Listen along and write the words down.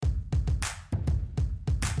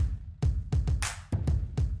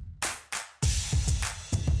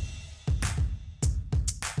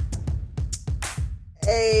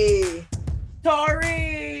Hey.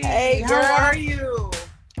 Tori. Hey, girl. How are you?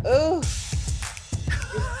 Ooh.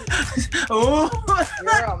 Ooh.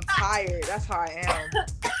 Girl, I'm tired. That's how I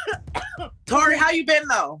am. Tori, how you been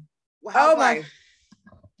though? How's life?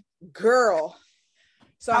 Girl.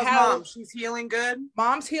 So how's mom? She's healing good?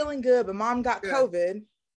 Mom's healing good, but mom got COVID.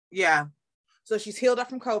 Yeah. So she's healed up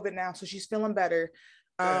from COVID now, so she's feeling better.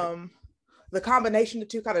 The combination of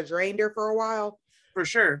the two kind of drained her for a while. For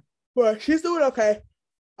sure. But she's doing okay.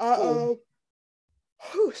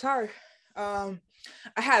 Sorry. I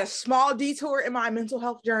had a small detour in my mental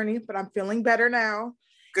health journey, but I'm feeling better now.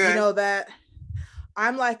 Good. You know that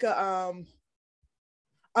I'm like an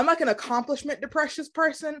accomplishment depression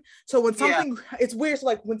person. So when something, it's weird. So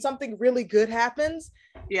like when something really good happens,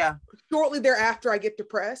 shortly thereafter I get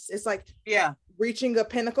depressed. It's like reaching a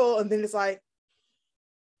pinnacle, and then it's like,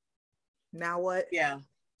 now what? Yeah.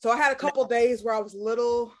 So I had a couple days where I was a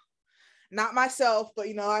little not myself, but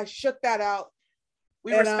I shook that out.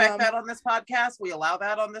 We respect that on this podcast. We allow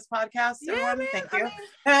that on this podcast. Yeah, man. Thank you.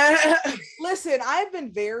 Listen, I've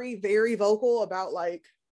been very, very vocal about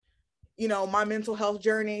my mental health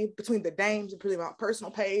journey between the Dames and pretty my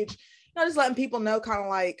personal page. Just letting people know kind of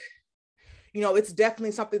like, it's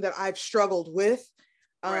definitely something that I've struggled with.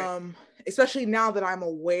 Especially now that I'm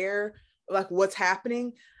aware of like what's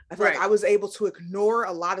happening. I feel like I was able to ignore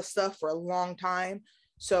a lot of stuff for a long time.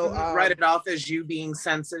 So write it off as you being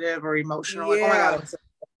sensitive or emotional. Yeah. Like, oh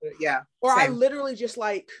my God, Or same. I literally just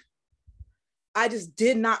I just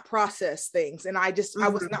did not process things, and I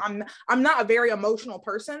was not. I'm not a very emotional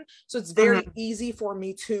person, so it's very easy for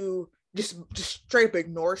me to just straight up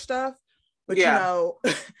ignore stuff. But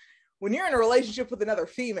when you're in a relationship with another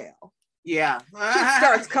female, shit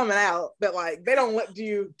starts coming out that like they don't let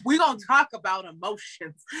you. We gonna talk about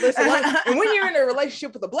emotions. Listen, and when you're in a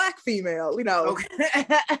relationship with a black female,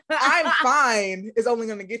 I'm fine is only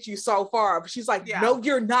gonna get you so far. But she's like, no,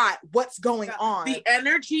 you're not. What's going on? The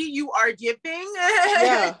energy you are giving.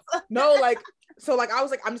 No, I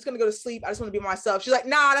was like, I'm just gonna go to sleep. I just want to be myself. She's like,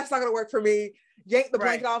 nah, that's not gonna work for me. Yank the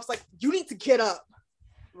blanket off. It's like, you need to get up.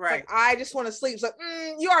 Right. Like, I just want to sleep. It's like,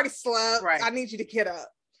 you already slept. Right. I need you to get up.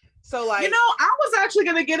 So I was actually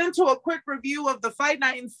going to get into a quick review of the fight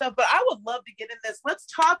night and stuff, but I would love to get in this. Let's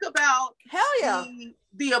talk about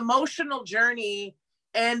the emotional journey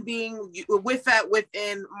and being with that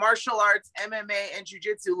within martial arts, MMA, and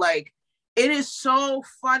jiu-jitsu. Like, it is so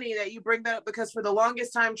funny that you bring that up, because for the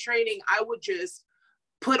longest time training, I would just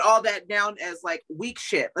put all that down as like weak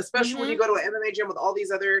shit, especially when you go to an MMA gym with all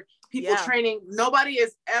these other people training. Nobody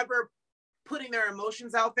is ever putting their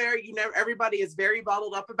emotions out there. Everybody is very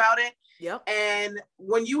bottled up about it. Yep. And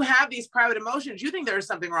when you have these private emotions, you think there's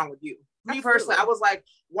something wrong with you. Absolutely. Me personally, I was like,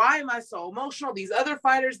 why am I so emotional? These other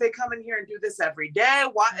fighters, they come in here and do this every day.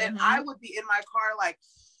 Why? And I would be in my car like,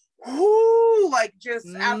 whoo, like just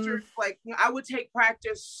after, like, I would take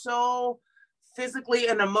practice so physically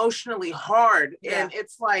and emotionally hard. And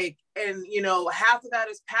it's like, and half of that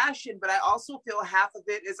is passion, but I also feel half of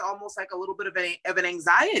it is almost like a little bit of an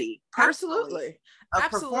anxiety. Absolutely.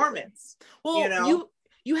 Performance. Well,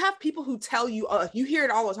 you have people who tell you, you hear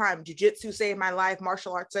it all the time, jiu-jitsu saved my life,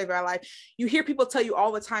 martial arts saved my life. You hear people tell you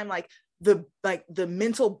all the time, like the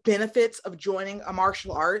mental benefits of joining a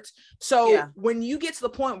martial arts. So when you get to the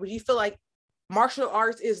point where you feel like martial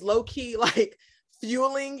arts is low-key like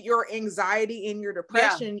fueling your anxiety and your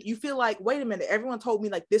depression, you feel like, wait a minute, everyone told me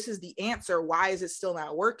like this is the answer, why is it still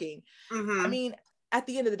not working? I mean, at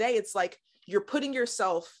the end of the day, it's like you're putting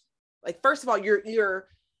yourself, like, first of all, you're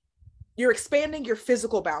expanding your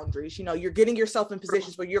physical boundaries. You're getting yourself in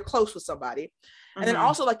positions where you're close with somebody, and then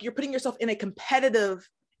also like you're putting yourself in a competitive,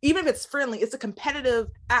 even if it's friendly, it's a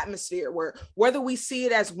competitive atmosphere where whether we see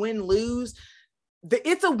it as win-lose,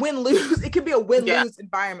 it's a win-lose. It could be a win-lose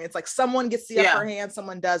environment. It's like someone gets the upper hand,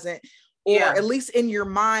 someone doesn't, or at least in your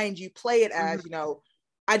mind you play it as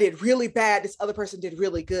I did really bad, this other person did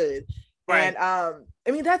really good. And I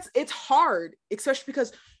mean, it's hard, especially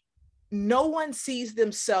because no one sees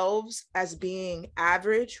themselves as being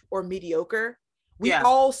average or mediocre.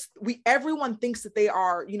 Everyone thinks that they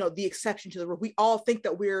are the exception to the rule. We all think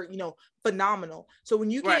that we're phenomenal. So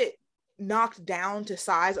when you get knocked down to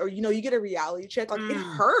size, or you get a reality check, like it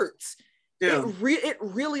hurts. Dude. It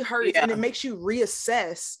really hurts, and it makes you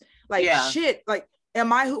reassess, like, shit, like,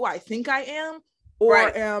 am I who I think I am, or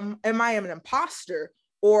am I an imposter,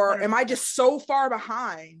 or am I just so far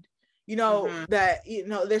behind that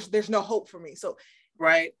there's no hope for me? So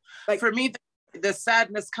like, for me, the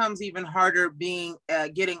sadness comes even harder being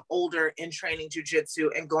getting older in training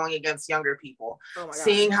jiu-jitsu and going against younger people. Oh my God.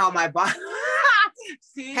 Seeing how my body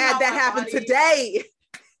had that happen today.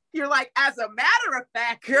 You're like, as a matter of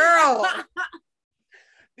fact, girl.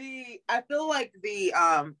 I feel like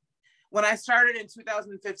when I started in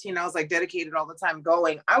 2015, I was like dedicated all the time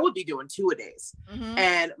going. I would be doing 2-a-days,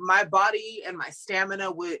 and my body and my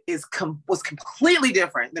stamina was completely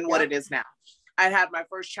different than what it is now. I had my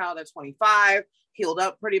first child at 25, healed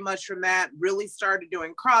up pretty much from that. Really started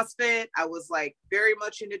doing CrossFit. I was like very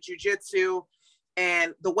much into jujitsu,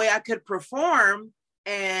 and the way I could perform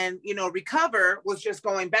and recover was just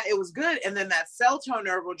going back. It was good, and then that cell tone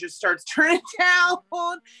nerve just starts turning down.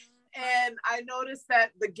 And I noticed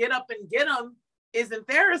that the get up and get 'em isn't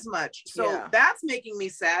there as much. So that's making me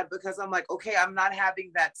sad, because I'm like, okay, I'm not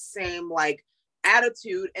having that same like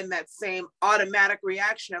attitude and that same automatic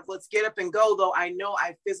reaction of let's get up and go, though I know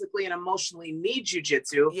I physically and emotionally need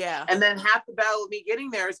jujitsu. Yeah. And then half the battle of me getting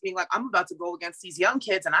there is being like, I'm about to go against these young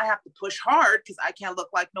kids and I have to push hard because I can't look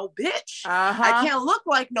like no bitch. I can't look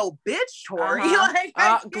like no bitch, Tori.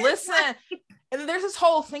 Listen. And then there's this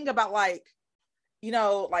whole thing about like,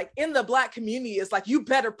 like in the Black community, it's like, you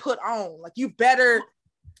better put on, like, you better,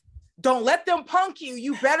 don't let them punk you.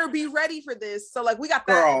 You better be ready for this. So like, we got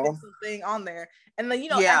that thing on there. And then,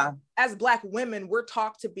 as Black women, we're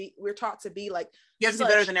taught to be like, you have to be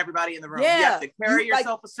better than everybody in the room. You have to carry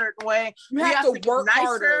yourself a certain way. You have to work nicer,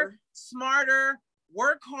 harder, smarter,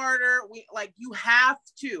 work harder.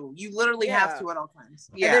 You literally have to at all times.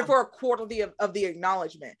 Yeah. And then for a quarter of the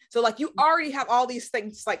acknowledgement. So like, you already have all these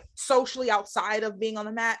things like socially outside of being on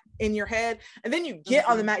the mat in your head. And then you get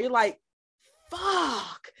on the mat, you're like,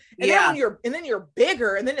 fuck. And then you're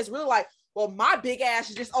bigger. And then it's really like, well, my big ass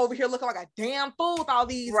is just over here looking like a damn fool with all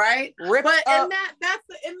these ripped up. And that's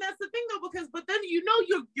the thing though, but then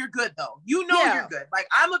you're good though. You're good. Like,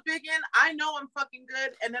 I'm a big in, I know I'm fucking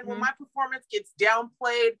good. And then when my performance gets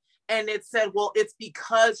downplayed and it said, well, it's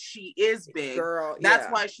because she is big. Girl, that's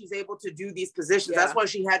why she's able to do these positions. That's why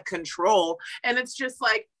she had control. And it's just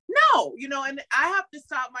like, no, and I have to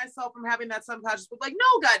stop myself from having that subconscious, but like,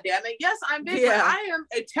 no, goddammit, yes, I'm big, but I am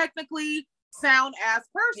a technically sound ass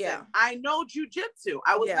person. I know jujitsu.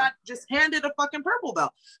 I was not just handed a fucking purple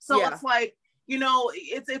belt. So it's like,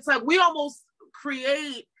 it's like we almost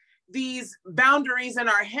create these boundaries in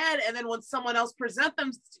our head, and then when someone else present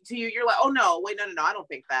them to you, you're like, oh no, wait, no, I don't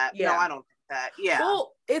think that. No, I don't think that.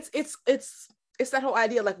 Well, it's that whole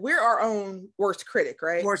idea, like, we're our own worst critic,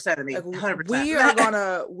 right? Worst enemy,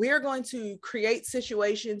 100%. We're going to create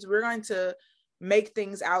situations, we're going to make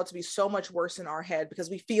things out to be so much worse in our head because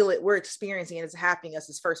we feel it, we're experiencing it, it's happening us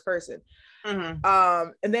as first person. And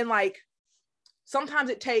then like, sometimes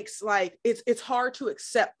it takes like, it's hard to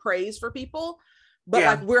accept praise for people, but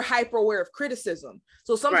like, we're hyper aware of criticism.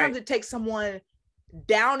 So sometimes it takes someone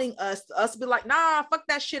downing us to be like, nah, fuck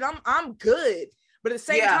that shit, I'm good. But at the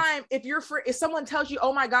same time, if someone tells you,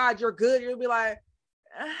 oh my God, you're good, you'll be like,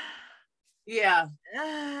 thank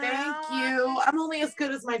you. I'm only as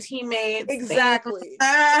good as my teammates. Exactly.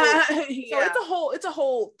 So it's a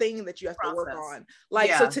whole thing that you have to work on.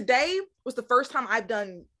 Like, so today was the first time I've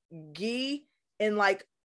done gi in like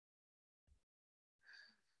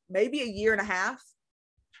maybe a year and a half.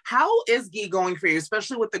 How is gi going for you,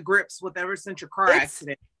 especially with the grips ever since your car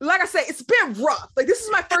accident? Like I say, it's been rough. Like, this is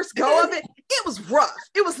my first go of it. It was rough.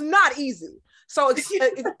 It was not easy. So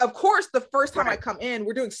of course, the first time I come in,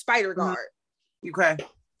 we're doing spider guard. Okay.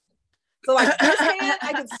 So like, this hand,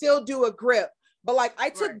 I can still do a grip, but like, I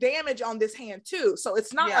took damage on this hand too. So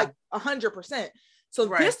it's not like 100%. So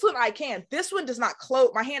this one I can. This one does not close.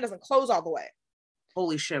 My hand doesn't close all the way.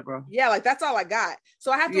 Holy shit, bro. Yeah, like, that's all I got.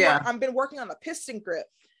 So I have to I've been working on the piston grip.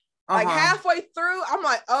 Like, halfway through, I'm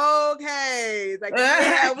like, okay, like,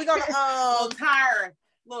 we're gonna a little tired.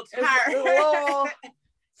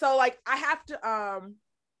 So like, I have to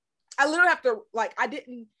I literally have to, like,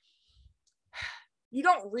 you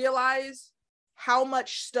don't realize how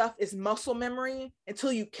much stuff is muscle memory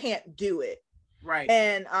until you can't do it. Right.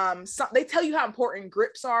 And so they tell you how important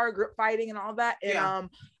grips are, grip fighting and all that. And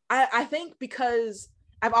I think because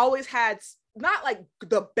I've always had not like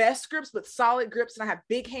the best grips, but solid grips, and I have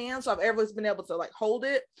big hands, so I've always been able to like hold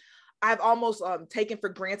it. I've almost taken for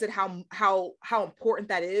granted how important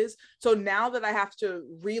that is. So now that I have to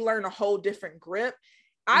relearn a whole different grip,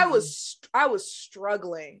 I was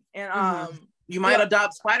struggling. And you might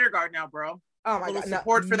adopt spider guard now, bro. Oh my God.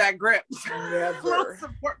 Support for that grip. Never.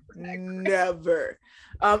 Support for that grip. Never.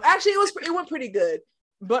 Actually, it went pretty good.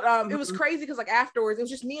 But it was crazy because like afterwards, it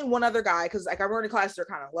was just me and one other guy, because like our morning classes are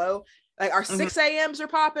kind of low. Like our 6 a.m.s are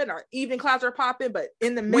popping, our evening classes are popping, but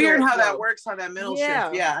in the middle. Weird how that works on that middle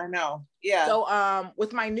shift. Yeah, I know. Yeah. So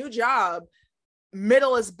with my new job,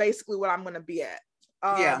 middle is basically what I'm going to be at.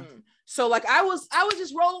 Yeah. So like I was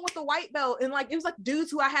just rolling with the white belt, and like it was like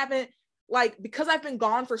dudes who I haven't, like, because I've been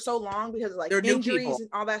gone for so long because of like injuries and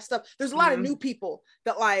all that stuff. There's a lot of new people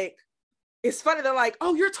that like, it's funny. They're like,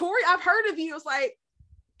 "Oh, you're Tori. I've heard of you." It's like,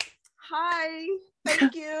 "Hi,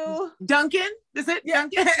 thank you." Duncan, is it? Yeah,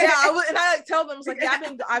 Duncan? yeah. And I like tell them, it's like, yeah,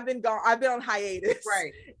 I've been gone. I've been on hiatus.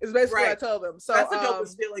 Right. It's basically what I tell them. So that's the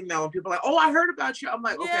dopest feeling though. When people are like, "Oh, I heard about you." I'm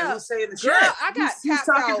like, "Okay, who's saying the shit? I got who's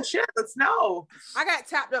talking the shit? Let's know." I got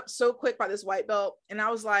tapped up so quick by this white belt, and I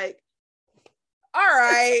was like, "All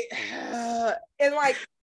right," and like.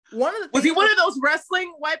 Was he one of those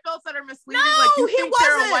wrestling white belts that are misleading? No, like you he think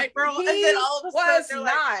wasn't. they're a white belt, and then all of a sudden they're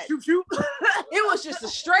not. Like, shoop, shoop. It was just a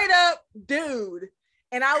straight up dude,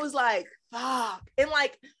 and I was like, "Fuck!" And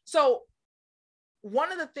like, so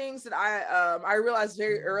one of the things that I realized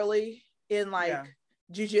very early in like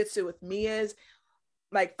jiu-jitsu with me is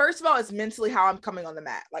like, first of all, it's mentally how I'm coming on the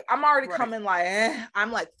mat. Like I'm already coming like,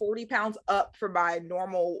 I'm like 40 pounds up from my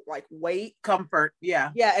normal like weight. Comfort.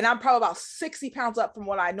 Yeah. Yeah. And I'm probably about 60 pounds up from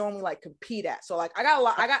what I normally like compete at. So like I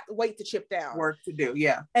got weight to chip down. Work to do.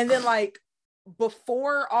 Yeah. And then like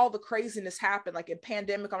before all the craziness happened, like in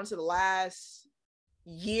pandemic, I went to the last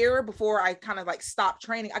year before I kind of like stopped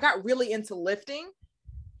training, I got really into lifting.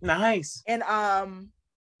 Nice. And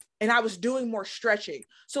I was doing more stretching.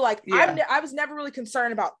 So like, I was never really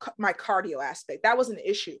concerned about my cardio aspect. That wasn't an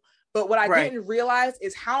issue. But what I didn't realize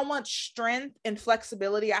is how much strength and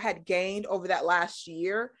flexibility I had gained over that last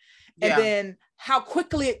year. And then how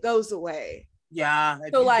quickly it goes away. Yeah.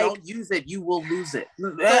 If you don't use it, you will lose it.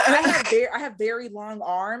 So I have very long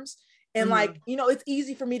arms. And like, you know, it's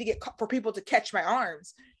easy for me to for people to catch my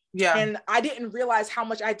arms. Yeah. And I didn't realize how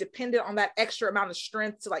much I depended on that extra amount of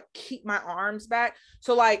strength to like keep my arms back.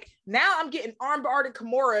 So like now I'm getting armbarred and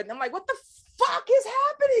Kimura, and I'm like, what the fuck is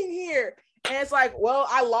happening here? And it's like, well,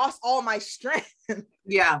 I lost all my strength.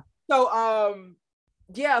 Yeah. So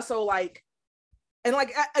so like, and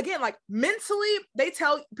like again, like mentally, we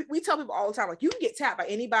tell people all the time, like you can get tapped by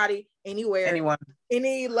anybody, anywhere, anyone,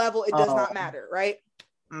 any level, it does not matter, right?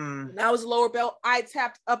 And I was a lower belt. I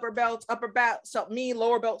tapped upper belts tapped me,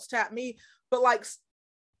 lower belts tapped me. But like,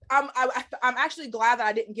 I'm actually glad that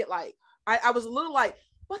I didn't get like, I was a little like,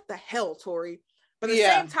 what the hell, Tori? But at the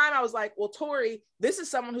same time, I was like, well, Tori, this is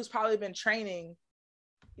someone who's probably been training,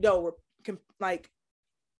 you know, like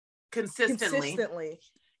consistently.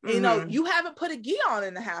 Mm-hmm. You know, you haven't put a gi on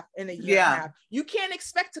in a year and a half. You can't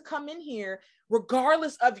expect to come in here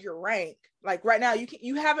regardless of your rank. Like right now,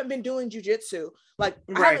 you haven't been doing jujitsu. Like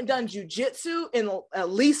I haven't done jujitsu in at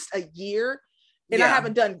least a year, and I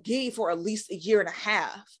haven't done gi for at least a year and a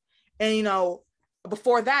half. And you know,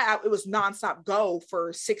 before that, it was nonstop go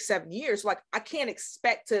for 6-7 years. So, like I can't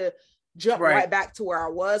expect to jump right back to where I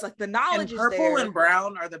was. Like the knowledge and purple is there. And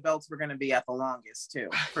brown are the belts we're going to be at the longest too.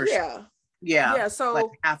 For sure. Yeah. So like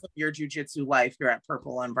half of your jujitsu life, you're at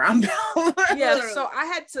purple and brown belt. So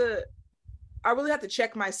I really had to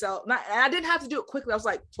check myself. And I didn't have to do it quickly. I was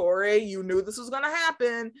like, Tori, you knew this was going to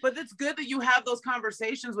happen. But it's good that you have those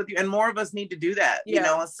conversations with you. And more of us need to do that. You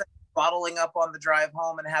know, instead of bottling up on the drive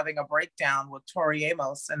home and having a breakdown with Tori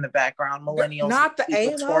Amos in the background. Millennials. Not the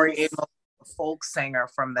Amos. Tori Amos, a folk singer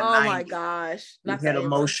from the 90s. Oh my gosh. Not hit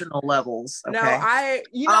emotional levels. Okay? No,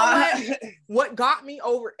 you know what got me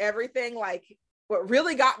over everything, like, what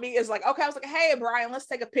really got me is like, okay, I was like, hey, Brian, let's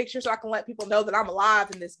take a picture so I can let people know that I'm alive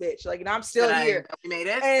in this bitch. Like, and I'm still here. We made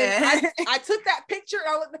it. And I took that picture,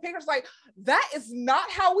 and I looked at the picture, I was like, that is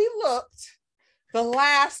not how we looked the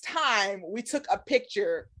last time we took a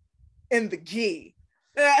picture in the gi.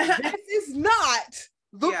 This is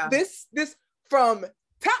not this from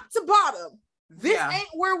top to bottom. This ain't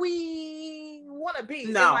where we want to be.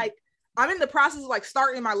 No. And like, I'm in the process of like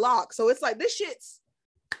starting my lock. So it's like, this shit's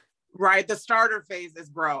right. The starter phase is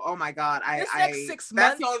bro. Oh my God. Next 6 months.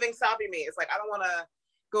 That's the only thing stopping me. It's like, I don't want to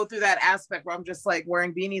go through that aspect where I'm just like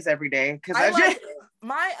wearing beanies every day. Cause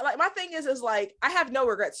my thing is like, I have no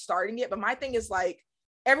regrets starting it, but my thing is like,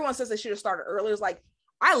 everyone says they should have started earlier. It's like,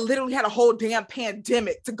 I literally had a whole damn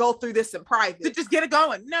pandemic to go through this in private. To just get it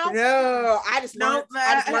going. No, I just learned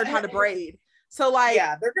how to braid. So like,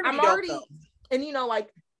 they're gonna I'm already, and you know, like,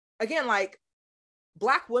 again, like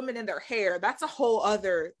Black women in their hair, that's a whole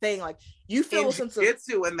other thing. Like you feel a sense of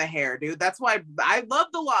jiu-jitsu in the hair, dude. That's why I love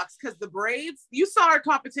the locks, because the braids, you saw our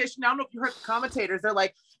competition. I don't know if you heard the commentators. They're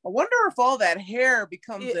like, I wonder if all that hair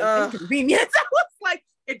becomes an inconvenience. I was like,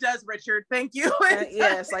 it does, Richard. Thank you.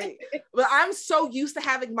 Yes, like, but I'm so used to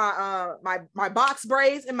having my my box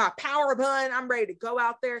braids and my power bun. I'm ready to go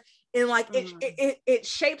out there, and like it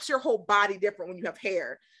shapes your whole body different when you have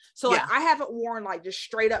hair. So like I haven't worn like just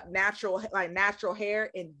straight up natural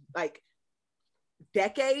hair in like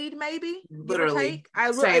decade, maybe. Literally.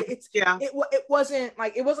 It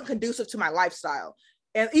wasn't conducive to my lifestyle.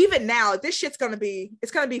 And even now, this shit's gonna be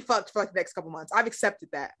fucked for like the next couple months. I've accepted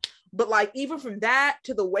that. But like even from that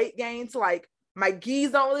to the weight gain to like my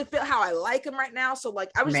geese don't really fit how I like them right now. So like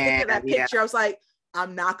I was just looking at that picture. I was like,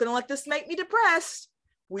 I'm not gonna let this make me depressed.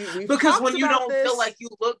 Because when you don't feel like you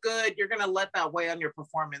look good, you're gonna let that weigh on your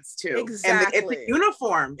performance too. Exactly. And it's a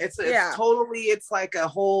uniform. It's totally, it's like a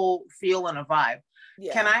whole feel and a vibe.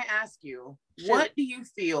 Yeah. Can I ask you, what do you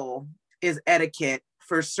feel is etiquette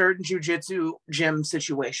for certain jujitsu gym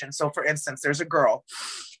situations? So for instance, there's a girl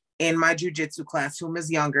in my jujitsu class whom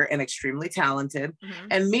is younger and extremely talented. Mm-hmm.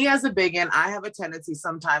 And me as a biggin, I have a tendency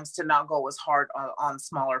sometimes to not go as hard on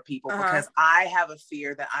smaller people because I have a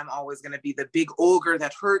fear that I'm always going to be the big ogre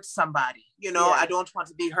that hurts somebody. You know, I don't want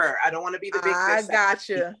to be her. I don't want to be the big I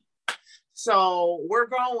gotcha. So we're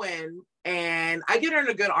going and I get her in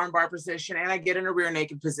a good armbar position and I get in a rear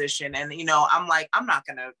naked position. And, you know, I'm like, I'm not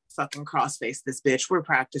going to fucking cross face this bitch. We're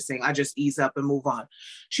practicing. I just ease up and move on.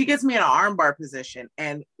 She gets me in an armbar position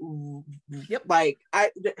and like,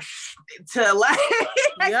 I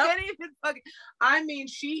can't even fucking, I mean,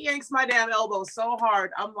 she yanks my damn elbow so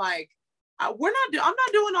hard. I'm like, I'm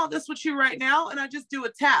not doing all this with you right now. And I just do a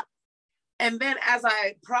tap. And then as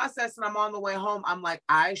I process and I'm on the way home, I'm like,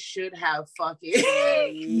 I should have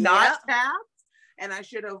fucking not tapped and I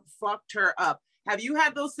should have fucked her up. Have you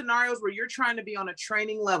had those scenarios where you're trying to be on a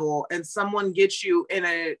training level and someone gets you in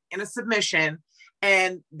a submission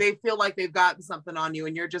and they feel like they've gotten something on you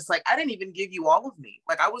and you're just like, I didn't even give you all of me.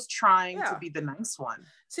 Like I was trying to be the nice one.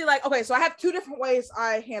 See, like, okay, so I have two different ways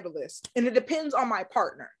I handle this and it depends on my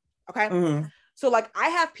partner. Okay. Mm-hmm. So like I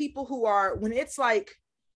have people who are, when it's like,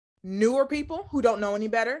 newer people who don't know any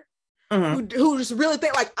better, who just really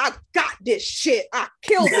think like, I got this shit, I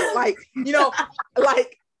killed it. Like, you know,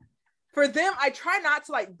 like for them, I try not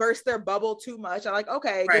to like burst their bubble too much. I'm like,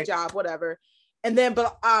 okay, good job, whatever. And then,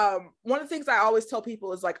 but one of the things I always tell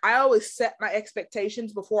people is like, I always set my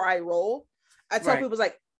expectations before I roll. I tell people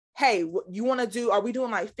like, hey, what you want to do? Are we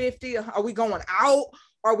doing like 50? Are we going out?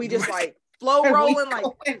 Are we just like flow rolling? Like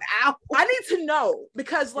out? I need to know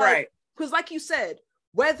because like you said,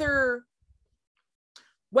 whether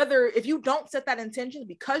if you don't set that intention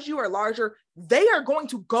because you are larger, they are going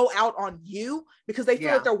to go out on you because they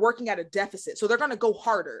feel like they're working at a deficit. So they're going to go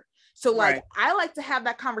harder. So like, I like to have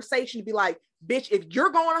that conversation to be like, bitch, if you're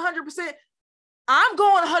going 100%, I'm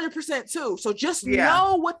going 100% too. So just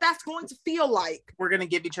know what that's going to feel like. We're going to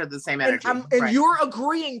give each other the same energy. And you're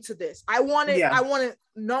agreeing to this. I want it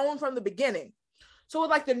known from the beginning. So with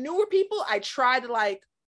like the newer people, I try to like,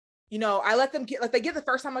 you know, I let them get, like they get the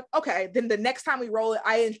first time, like, okay, then the next time we roll it,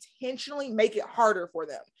 I intentionally make it harder for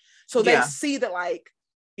them. So they see that like,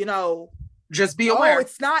 you know, just be aware.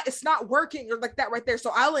 It's not working or like that right there.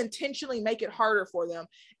 So I'll intentionally make it harder for them.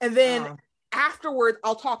 And then afterwards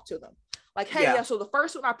I'll talk to them like, hey, so the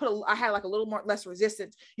first one I had like a little more less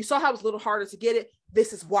resistance. You saw how it was a little harder to get it.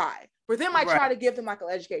 This is why. For them, I try to give them like an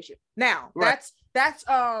education. Now that's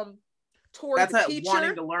Tori, the teacher,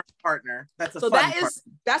 wanting to learn partner. That's a so fun that is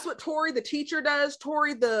partner. That's what Tori, the teacher, does.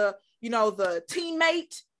 Tori, the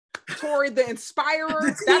teammate. Tori, the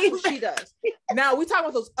inspirer. That's what she does. Now we talk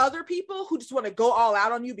about those other people who just want to go all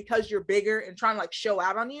out on you because you're bigger and trying to like show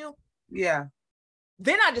out on you. Yeah.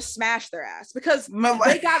 Then I just smash their ass because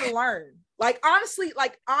they gotta learn. Like honestly,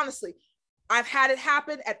 I've had it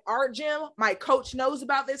happen at our gym. My coach knows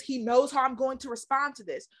about this. He knows how I'm going to respond to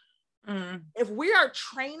this. Mm. If we are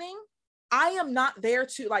training, I am not there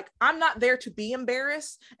to I'm not there to be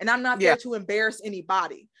embarrassed and I'm not there to embarrass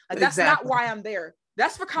anybody. Like that's not why I'm there.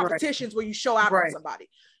 That's for competitions where you show out on somebody.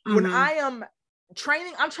 Mm-hmm. When I am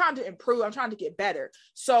training, I'm trying to improve. I'm trying to get better.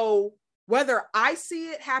 So whether I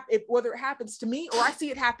see it happen, whether it happens to me or I see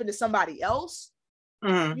it happen to somebody else,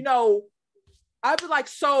 you know, I'd be like,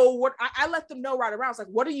 so what? I let them know right around. It's like,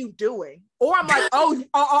 what are you doing? Or I'm like,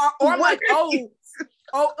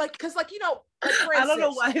 like, cause like, you know, like for instance, I don't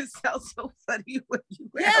know why it sounds so funny when you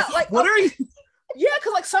like what are you? Yeah,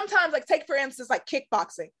 because like sometimes, like take for instance, like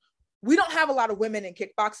kickboxing. We don't have a lot of women in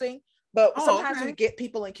kickboxing, but sometimes we get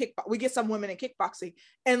people in we get some women in kickboxing,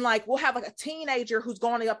 and like we'll have like a teenager who's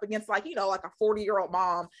going up against like, you know, like a 40-year-old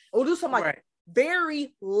mom. And we'll do some like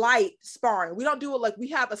very light sparring. We don't do it like we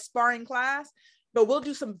have a sparring class, but we'll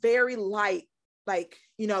do some very light, like,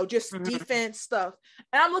 you know, just defense stuff.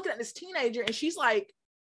 And I'm looking at this teenager and she's like,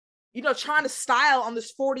 you know, trying to style on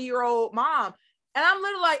this 40-year-old mom. And I'm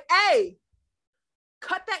literally like, hey,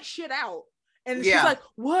 cut that shit out. And she's like,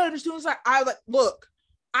 what? I was like, look,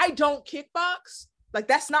 I don't kickbox, Like,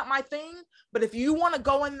 that's not my thing. But if you want to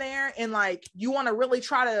go in there and like, you want to really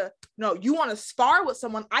try to, you want to spar with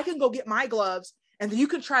someone, I can go get my gloves and then you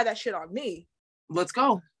can try that shit on me. Let's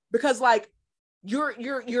go. Because like,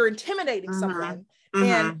 you're intimidating someone.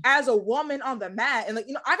 And as a woman on the mat, and like,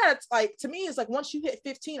 I gotta, like, to me, it's like, once you hit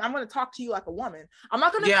 15, I'm going to talk to you like a woman. I'm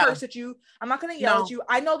not going to curse at you. I'm not going to yell at you.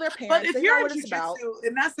 I know their parents. But if you're in jiu-jitsu,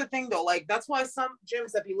 and that's the thing though, like, that's why some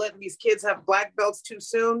gyms that be letting these kids have black belts too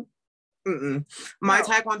soon. My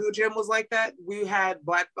Taekwondo gym was like that. We had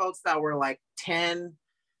black belts that were like 10,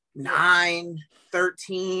 9,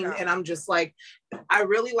 13. And I'm just like, I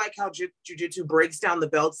really like how jiu-jitsu breaks down the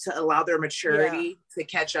belts to allow their maturity to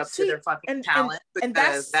catch up to their fucking talent. And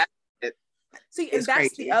that's the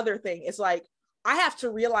other thing. It's like, I have to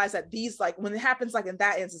realize that these, like, when it happens, like in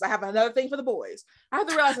that instance, I have another thing for the boys. I have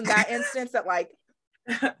to realize in that instance that, like,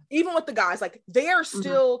 even with the guys, like, they are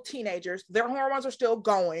still teenagers. Their hormones are still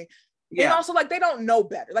going. And also, like, they don't know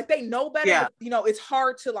better. Like, they know better. But, it's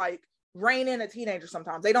hard to, like, rein in a teenager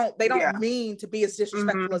sometimes. They don't mean to be as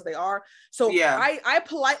disrespectful as they are. So I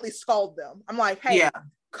politely scold them. I'm like, hey,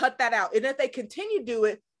 cut that out. And if they continue to do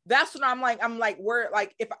it, that's when I'm like, we're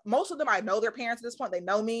like, if most of them, I know their parents at this point, they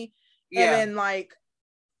know me. And then like,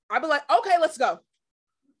 I'd be like, okay, let's go.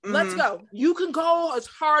 Let's go. You can go as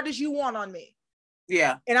hard as you want on me.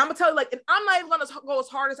 Yeah. And I'm gonna tell you, like, and I'm not even gonna go as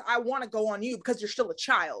hard as I want to go on you because you're still a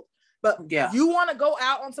child. But you want to go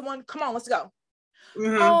out on someone, come on, let's go.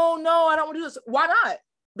 Oh no, I don't want to do this. Why not?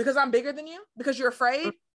 Because I'm bigger than you? Because you're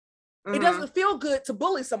afraid? It doesn't feel good to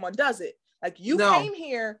bully someone, does it? Like, you came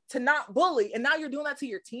here to not bully, and now you're doing that to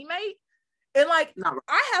your teammate. And like,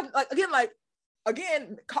 I have, like,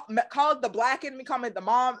 again, call it the black in me, call me the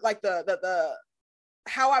mom, like the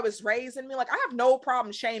how I was raised in me. Like, I have no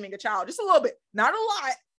problem shaming a child, just a little bit, not a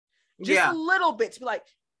lot, just a little bit, to be like,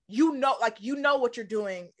 what you're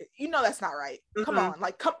doing. That's not right. Come on,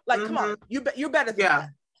 come on. You're better than that.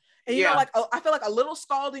 And I feel like a little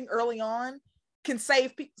scalding early on can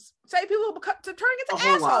save people to turn into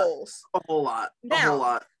assholes. A whole lot.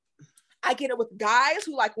 I get it with guys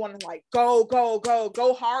who like want to like go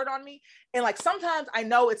hard on me, and like sometimes I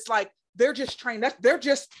know it's like they're just trained. They're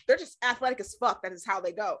just athletic as fuck. That is how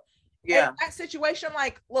they go. Yeah. In that situation,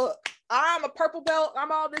 like, look, I'm a purple belt,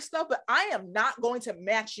 I'm all this stuff, but I am not going to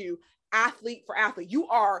match you athlete for athlete. You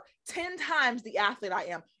are 10 times the athlete I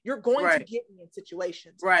am. You're going to get me in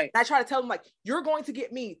situations. Right. And I try to tell them, like, you're going to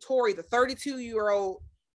get me, Tori, the 32-year-old,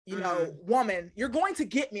 woman, you're going to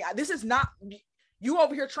get me. This is not, you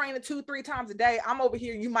over here training 2-3 times a day. I'm over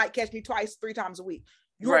here, you might catch me 2-3 times a week.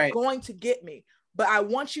 You're going to get me. But I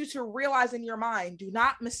want you to realize in your mind, do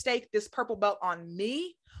not mistake this purple belt on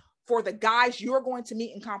me for the guys you're going to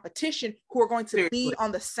meet in competition who are going to be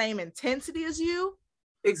on the same intensity as you.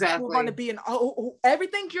 Exactly. Who are going to be in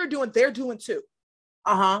everything you're doing, they're doing too.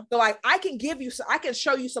 So like, I can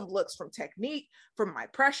show you some looks from technique, from my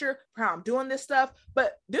pressure, from how I'm doing this stuff.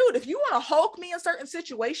 But dude, if you want to Hulk me in certain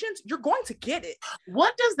situations, you're going to get it.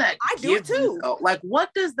 What does that give you, though? Like,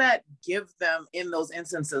 what does that give them in those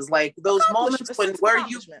instances? Like those moments where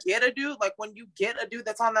you get a dude, like when you get a dude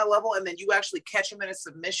that's on that level and then you actually catch him in a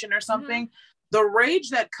submission or something, the rage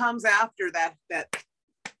that comes after that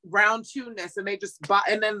round 2-ness, and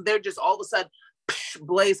and then they're just all of a sudden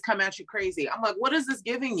blades come at you crazy. I'm like, what is this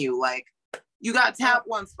giving you? Like, you got tapped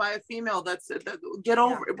once by a female. Get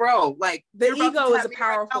over it, bro. Like, the ego is a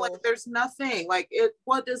powerful. Like, there's nothing. Like,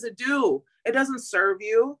 what does it do? It doesn't serve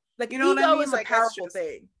you. Like, ego what I mean? Is a powerful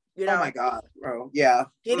thing. Oh my God, bro. Yeah.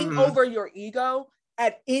 Getting over your ego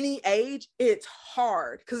at any age, it's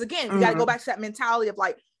hard. Because again, you got to go back to that mentality of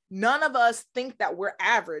like, none of us think that we're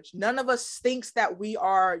average. None of us thinks that we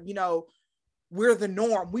are, we're the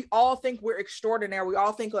norm. We all think we're extraordinary. We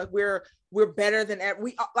all think like we're better than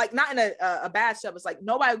we, like, not in a bad stuff. It's like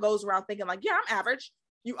nobody goes around thinking like, yeah, I'm average.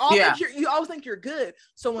 You all think you're good.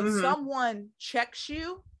 So when someone checks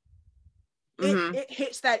you, it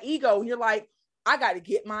hits that ego, and you're like, I got to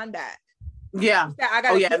get mine back. Yeah. I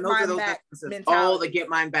got to get mine back. Mentality. The get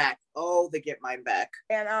mine back. The get mine back.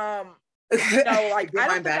 And like,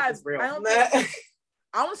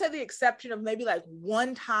 I want to say the exception of maybe like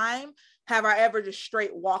one time have I ever just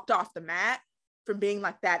straight walked off the mat from being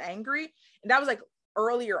like that angry. And that was like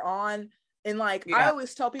earlier on. And like, I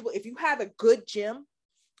always tell people, if you have a good gym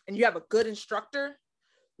and you have a good instructor,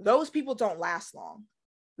 those people don't last long.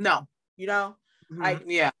 No. Like,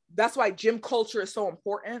 that's why gym culture is so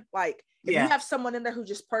important. Like, if you have someone in there who's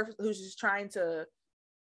just trying to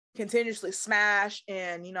continuously smash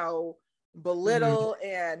and, belittle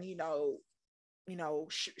and, you know,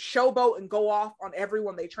 showboat and go off on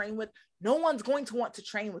everyone they train with, no one's going to want to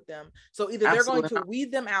train with them. So either they're going to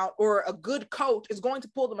weed them out, or a good coach is going to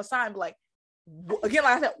pull them aside and be like, again,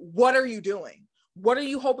 like I said, what are you doing? What are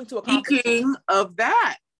you hoping to accomplish? Speaking of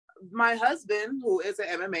that, my husband, who is an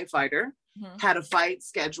MMA fighter, had a fight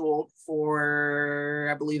scheduled for,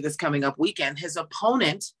 I believe, this coming up weekend. His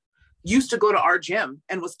opponent used to go to our gym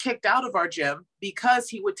and was kicked out of our gym because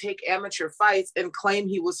he would take amateur fights and claim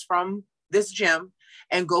he was from this gym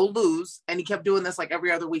and go lose. And he kept doing this like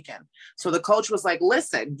every other weekend. So the coach was like,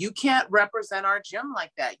 listen, you can't represent our gym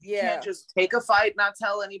like that. You can't just take a fight, not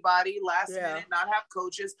tell anybody, last minute, not have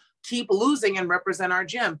coaches, keep losing and represent our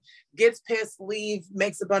gym. Gets pissed, leave,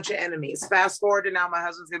 makes a bunch of enemies. Fast forward to now, my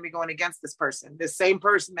husband's going to be going against this person, the same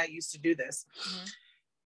person that used to do this.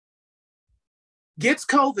 Gets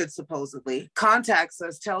COVID, supposedly, contacts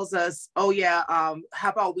us, tells us, oh yeah, how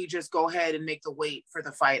about we just go ahead and make the weight for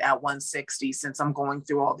the fight at 160 since I'm going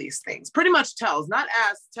through all these things. Pretty much tells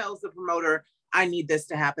the promoter, I need this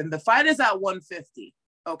to happen. The fight is at 150,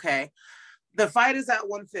 okay? The fight is at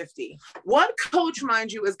 150. What coach,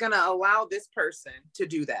 mind you, is going to allow this person to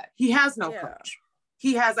do that? He has no coach.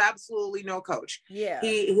 He has absolutely no coach.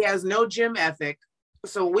 He has no gym ethic.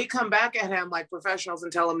 So we come back at him like professionals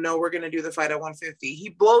and tell him, no, we're going to do the fight at 150. He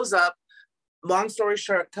blows up, long story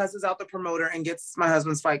short, cusses out the promoter and gets my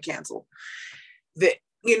husband's fight canceled.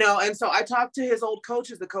 And so I talked to his old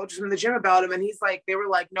coaches, the coaches from the gym, about him. And he's like, they were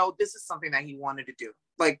like, no, this is something that he wanted to do.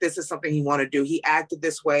 Like, this is something he wanted to do. He acted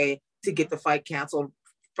this way to get the fight canceled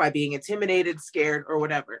by being intimidated, scared, or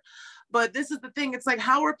whatever. But this is the thing. It's like,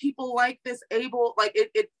 how are people like this able, like,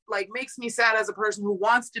 it like makes me sad as a person who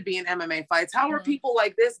wants to be in MMA fights. How are people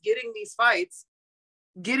like this getting these fights,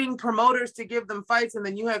 getting promoters to give them fights? And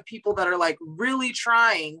then you have people that are like really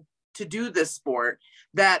trying to do this sport,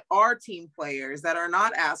 that are team players, that are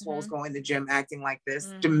not assholes going to gym acting like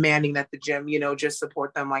this, demanding that the gym, just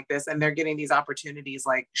support them like this. And they're getting these opportunities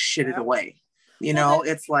like shitted away.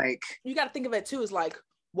 It's like, you got to think of it too, is like,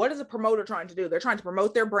 what is a promoter trying to do? They're trying to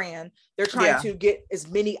promote their brand. They're trying to get as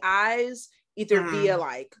many eyes, either via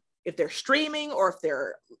like, if they're streaming or if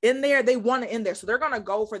they're in there, they want it in there. So they're going to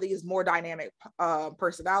go for these more dynamic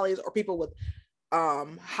personalities, or people with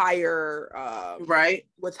higher,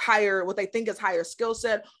 what they think is higher skill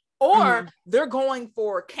set, or they're going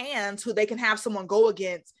for cans who they can have someone go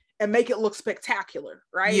against and make it look spectacular.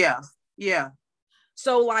 Right. Yeah.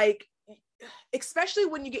 So like, especially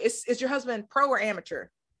when you get, is your husband pro or amateur?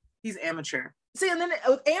 He's amateur. See, and then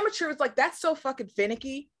with amateur, it's like, that's so fucking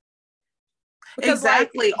finicky. Because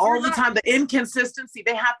exactly. Like, all the time, the inconsistency,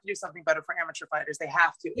 they have to do something better for amateur fighters. They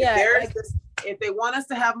have to. Yeah, if they want us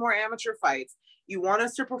to have more amateur fights, you want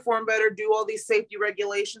us to perform better, do all these safety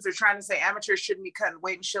regulations. They're trying to say amateurs shouldn't be cutting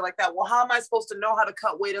weight and shit like that. Well, how am I supposed to know how to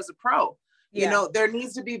cut weight as a pro? There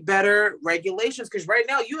needs to be better regulations, because right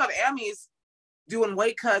now you have Amis doing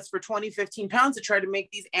weight cuts for 20, 15 pounds to try to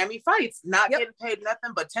make these Ami fights, not getting paid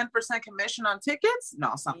nothing but 10% commission on tickets.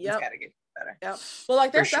 No, something's got to get better. Well,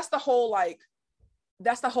 like that's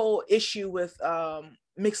the whole issue with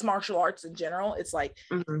mixed martial arts in general. It's like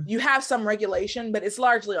you have some regulation, but it's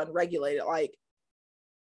largely unregulated.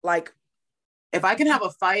 Like if I can have a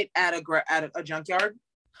fight at a junkyard,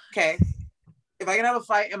 okay. If I can have a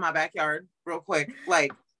fight in my backyard real quick,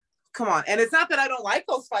 like, come on. And it's not that I don't like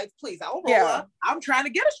those fights, please. I'll roll up. I'm trying to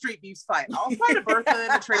get a street beefs fight. I'll fight a Bertha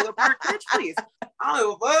in a trailer park, bitch, please. I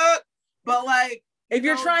don't give a fuck. But like, if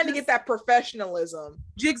you're trying to get that professionalism,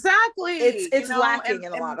 exactly, it's lacking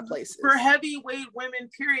in a lot of places for heavyweight women,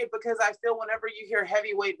 period. Because I feel whenever you hear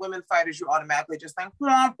heavyweight women fighters, you automatically just think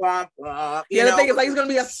womp womp womp. The other thing is like, it's gonna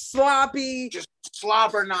be a sloppy, just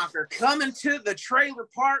slobber knocker coming to the trailer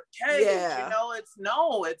park cage.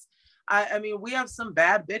 It's I mean, we have some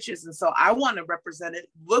bad bitches, and so I want to represent it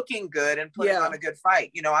looking good and putting on a good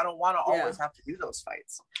fight. I don't want to always have to do those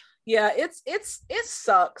fights. Yeah, it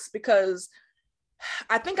sucks, because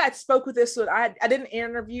I think I spoke with this. I did an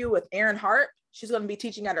interview with Erin Hart. She's going to be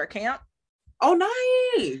teaching at our camp. Oh,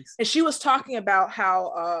 nice. And she was talking about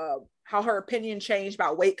how her opinion changed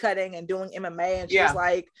about weight cutting and doing MMA. And she was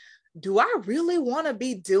like, do I really want to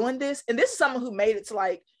be doing this? And this is someone who made it to,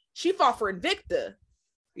 like, she fought for Invicta.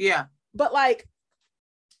 Yeah. But like,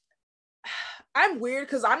 I'm weird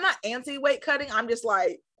because I'm not anti-weight cutting. I'm just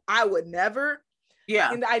like, I would never.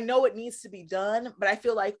 Yeah. And I know it needs to be done, but I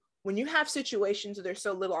feel like when you have situations where there's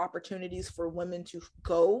so little opportunities for women to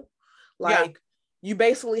go, like you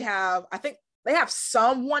basically have, I think they have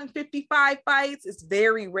some 155 fights. It's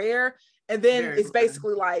very rare. And then it's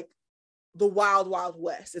basically like the wild, wild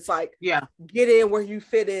west. It's like, get in where you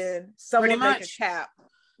fit in. Someone make a cap.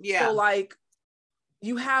 Yeah. So like,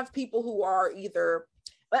 you have people who are either,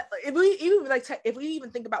 if we even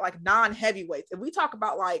think about like non-heavyweights, if we talk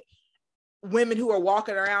about like women who are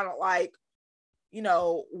walking around at like,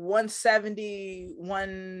 170,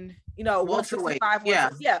 165, yeah.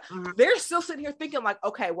 Mm-hmm. They're still sitting here thinking like,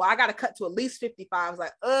 okay, well, I got to cut to at least 55. It's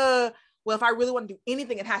like, well, if I really want to do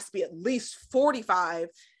anything, it has to be at least 45.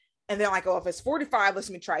 And they're like, oh, if it's 45, let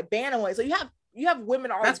me try bantamweight. So you have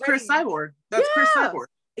women already. That's Chris Cyborg. That's Chris Cyborg.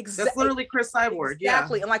 Exactly. That's literally Chris Cyborg.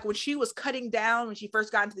 Exactly. Yeah. And like when she was cutting down, when she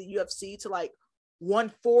first got into the UFC to like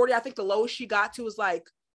 140, I think the lowest she got to was like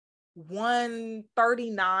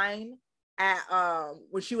 139 at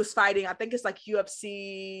when she was fighting. I think it's like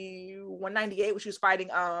UFC 198 when she was fighting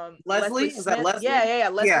Leslie. Is that Leslie? Yeah,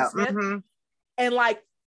 Leslie Smith. Mm-hmm. And like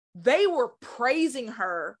they were praising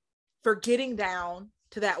her for getting down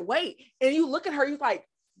to that weight. And you look at her, you're like,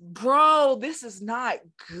 bro, this is not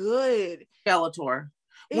good. Skeletor.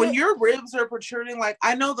 When your ribs are protruding, like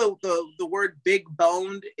I know the word big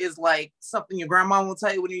boned is like something your grandma will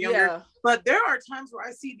tell you when you're younger, but there are times where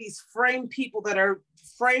I see these framed people that are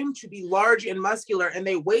framed to be large and muscular and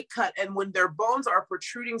they weight cut, and when their bones are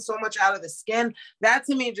protruding so much out of the skin, that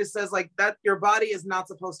to me just says like that your body is not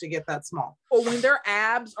supposed to get that small. Or when their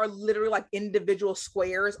abs are literally like individual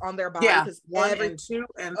squares on their body. Yeah, 1 and 2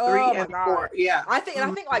 and 3 and 4. Yeah. I think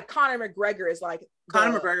like Conor McGregor is like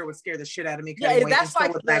Conor McGregor would scare the shit out of me. Yeah, that's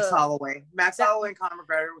like with Max Holloway. Max Holloway and Conor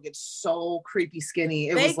McGregor would get so creepy skinny.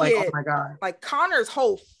 It was like, oh my God. Like Conor's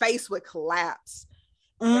whole face would collapse.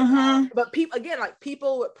 Mm-hmm. But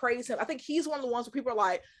people would praise him. I think he's one of the ones where people are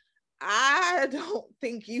like, I don't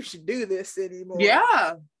think you should do this anymore.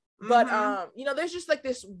 Yeah. Mm-hmm. But there's just like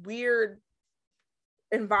this weird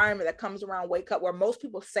environment that comes around weight cut where most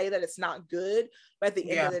people say that it's not good, but at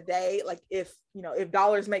the end of the day, like if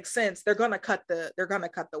dollars make sense, they're gonna cut the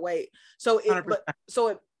weight. So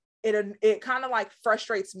it kind of like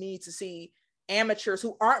frustrates me to see amateurs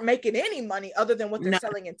who aren't making any money other than what they're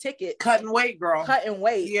selling in tickets cutting weight.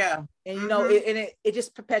 Yeah. And it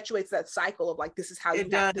just perpetuates that cycle of like, this is how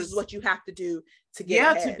this is what you have to do to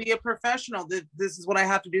get ahead. To be a professional. This is what I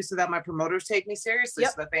have to do so that my promoters take me seriously,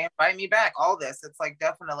 so that they invite me back. All this, it's like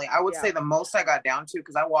definitely I would say the most I got down to,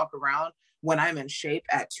 because I walk around when I'm in shape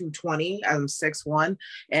at 220. I'm 6'1",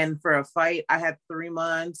 and for a fight I had 3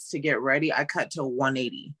 months to get ready. I cut to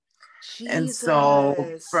 180. Jesus. And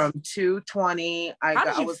so from 220,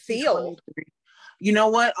 I was feel? You know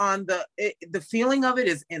what? On the feeling of it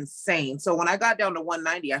is insane. So when I got down to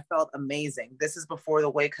 190, I felt amazing. This is before the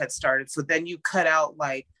weight cut started. So then you cut out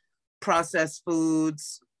like processed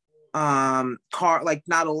foods, like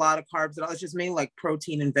not a lot of carbs at all. It's just mainly like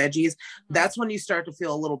protein and veggies. Mm-hmm. That's when you start to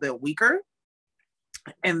feel a little bit weaker.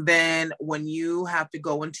 And then when you have to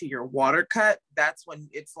go into your water cut, that's when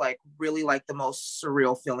it's like really like the most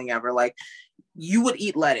surreal feeling ever. Like you would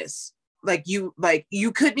eat lettuce. Like you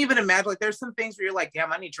couldn't even imagine, like there's some things where you're like,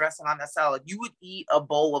 damn, I need dressing on that salad. You would eat a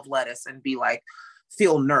bowl of lettuce and be like,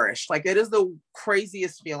 feel nourished. Like it is the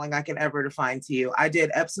craziest feeling I can ever define to you. I did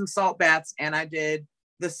Epsom salt baths and I did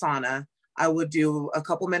the sauna. I would do a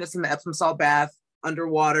couple minutes in the Epsom salt bath,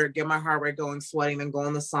 underwater, get my heart rate going, sweating, then go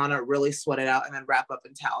in the sauna, really sweat it out, and then wrap up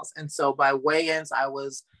in towels. And so by weigh-ins, I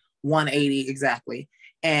was 180 exactly.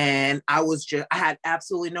 And I had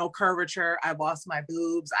absolutely no curvature. I lost my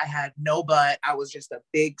boobs. I had no butt. I was just a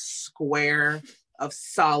big square of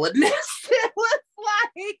solidness. It was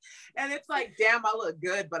like, and it's like, damn, I look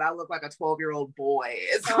good, but I look like a 12-year-old boy.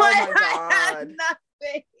 It's like, my God. I had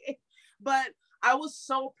nothing. But I was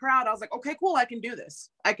so proud. I was like, okay, cool. I can do this.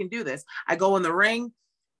 I go in the ring.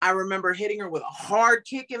 I remember hitting her with a hard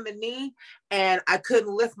kick in the knee and I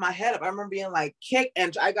couldn't lift my head up. I remember being like kick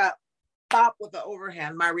and I got popped with the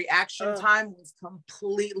overhand. My reaction time was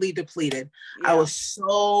completely depleted. Yeah. I was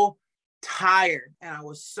so tired and I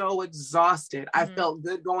was so exhausted. Mm-hmm. I felt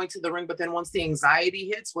good going to the ring, but then once the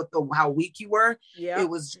anxiety hits with how weak you were, it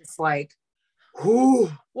was just like, well,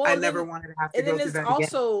 I never wanted to have to go through that again.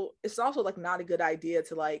 It's also like not a good idea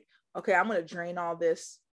to like, okay, I'm going to drain all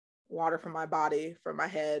this water from my body, from my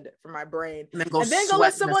head, from my brain, and then go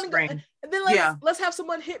let someone go, and then let's have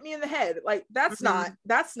someone hit me in the head. Like that's not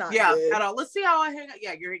good at all. Let's see how I hang out.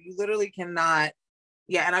 Yeah, you literally cannot.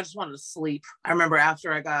 Yeah, and I just wanted to sleep. I remember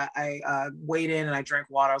after I weighed in and I drank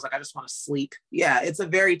water, I was like, I just want to sleep. Yeah, it's a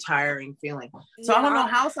very tiring feeling. So I don't know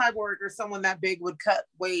how Cyborg or someone that big would cut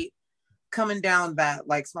weight coming down that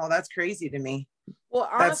like small. That's crazy to me. Well,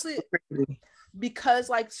 honestly, because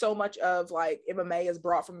like so much of like MMA is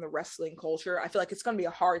brought from the wrestling culture, I feel like it's gonna be a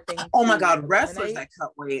hard thing. Oh my God, wrestlers that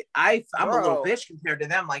cut weight, I'm a little bitch compared to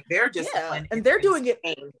them. Like they're disciplined, and they're doing it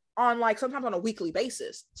on like sometimes on a weekly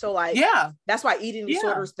basis. So like that's why eating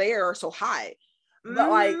disorders there are so high. But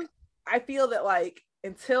like, I feel that like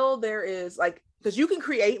until there is like, because you can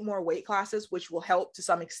create more weight classes, which will help to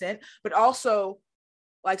some extent, but also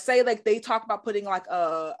like say like they talk about putting like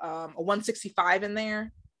a 165 in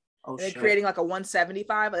there. And then creating like a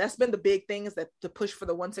 175. That's been the big thing, is that to push for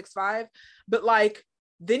the 165. But like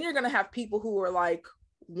then you're gonna have people who are like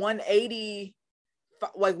 180,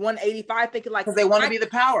 like 185, thinking like they want to be the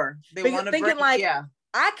power. They want to thinking like,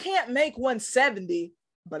 I can't make 170,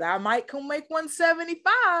 but I might come make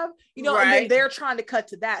 175. You know, and then they're trying to cut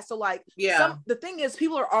to that. So like, the thing is,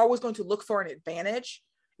 people are always going to look for an advantage.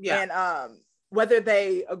 Yeah. And whether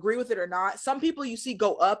they agree with it or not, some people you see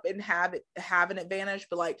go up and have an advantage,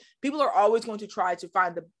 but like people are always going to try to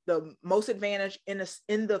find the most advantage in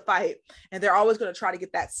the fight, and they're always going to try to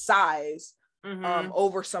get that size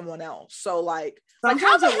over someone else. So like how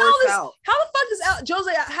the fuck is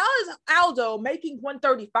Jose? How is Aldo making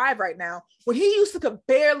 135 right now when he used to could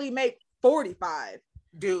barely make 45?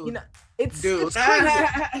 Dude, you know, it's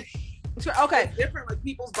crazy. Okay, it's different. Like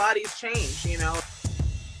people's bodies change, you know.